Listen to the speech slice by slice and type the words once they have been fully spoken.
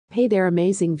Hey there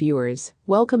amazing viewers,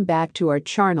 welcome back to our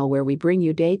channel where we bring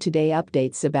you day-to-day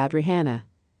updates about Rihanna.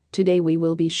 Today we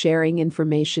will be sharing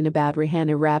information about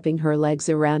Rihanna wrapping her legs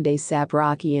around A$AP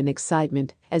Rocky in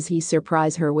excitement as he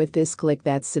surprised her with this. Click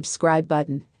that subscribe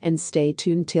button and stay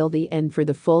tuned till the end for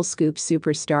the full scoop.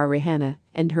 Superstar Rihanna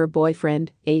and her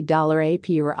boyfriend, A$AP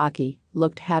Rocky,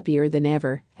 looked happier than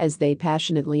ever as they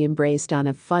passionately embraced on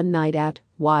a fun night out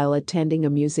while attending a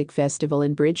music festival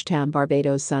in Bridgetown,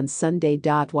 Barbados on Sunday.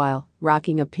 While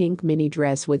rocking a pink mini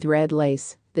dress with red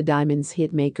lace, the Diamonds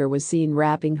hitmaker was seen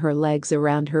wrapping her legs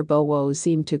around her bow.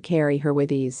 Seemed to carry her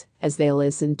with ease as they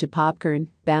listened to Popcorn,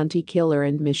 Bounty Killer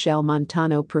and Michelle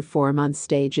Montano perform on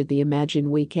stage at the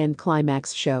Imagine Weekend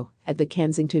Climax show at the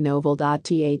Kensington Oval. The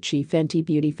Fenty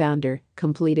Beauty founder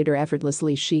completed her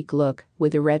effortlessly chic look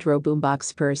with a retro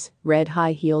boombox purse, red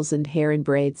high heels and hair in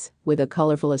braids with a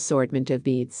colorful assortment of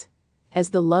beads. As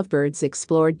the lovebirds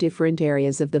explored different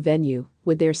areas of the venue,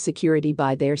 with their security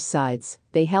by their sides,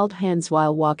 they held hands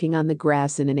while walking on the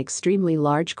grass in an extremely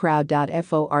large crowd.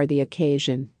 For the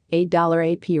occasion,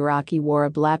 A$AP Rocky wore a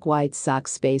black White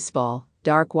Sox baseball,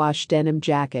 dark wash denim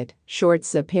jacket,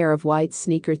 shorts. A pair of white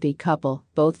sneaker. The couple,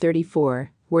 both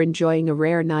 34, were enjoying a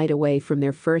rare night away from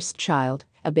their first child,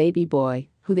 a baby boy,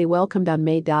 who they welcomed on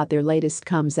May. Their latest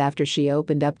comes after she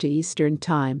opened up to Eastern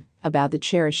Time about the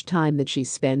cherished time that she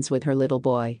spends with her little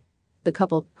boy. The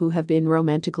couple, who have been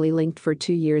romantically linked for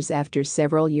 2 years after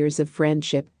several years of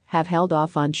friendship, have held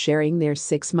off on sharing their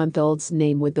 6-month-old's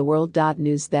name with the world.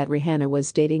 News that Rihanna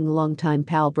was dating longtime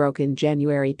pal broke in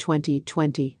January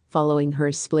 2020 following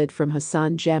her split from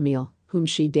Hassan Jamil, whom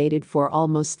she dated for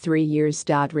almost 3 years.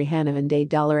 Rihanna and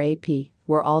A$AP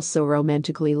were also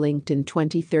romantically linked in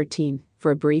 2013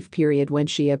 for a brief period when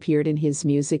she appeared in his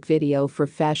music video for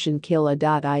Fashion Killa.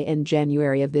 In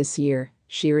January of this year,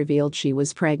 she revealed she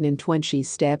was pregnant when she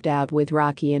stepped out with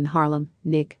Rocky in Harlem,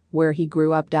 Nick, where he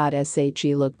grew up.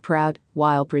 She looked proud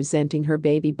while presenting her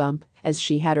baby bump as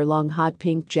she had her long hot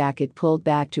pink jacket pulled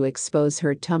back to expose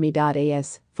her tummy.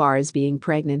 As far as being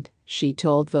pregnant, she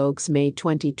told Vogue's May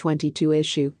 2022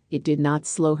 issue, it did not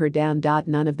slow her down.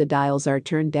 None of the dials are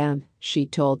turned down, she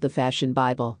told the Fashion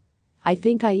Bible. I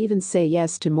think I even say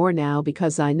yes to more now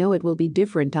because I know it will be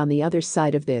different on the other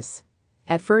side of this.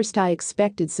 At first I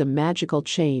expected some magical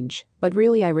change, but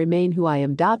really I remain who I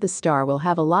am. The star will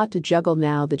have a lot to juggle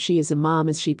now that she is a mom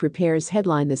as she prepares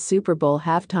headline the Super Bowl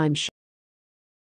halftime show.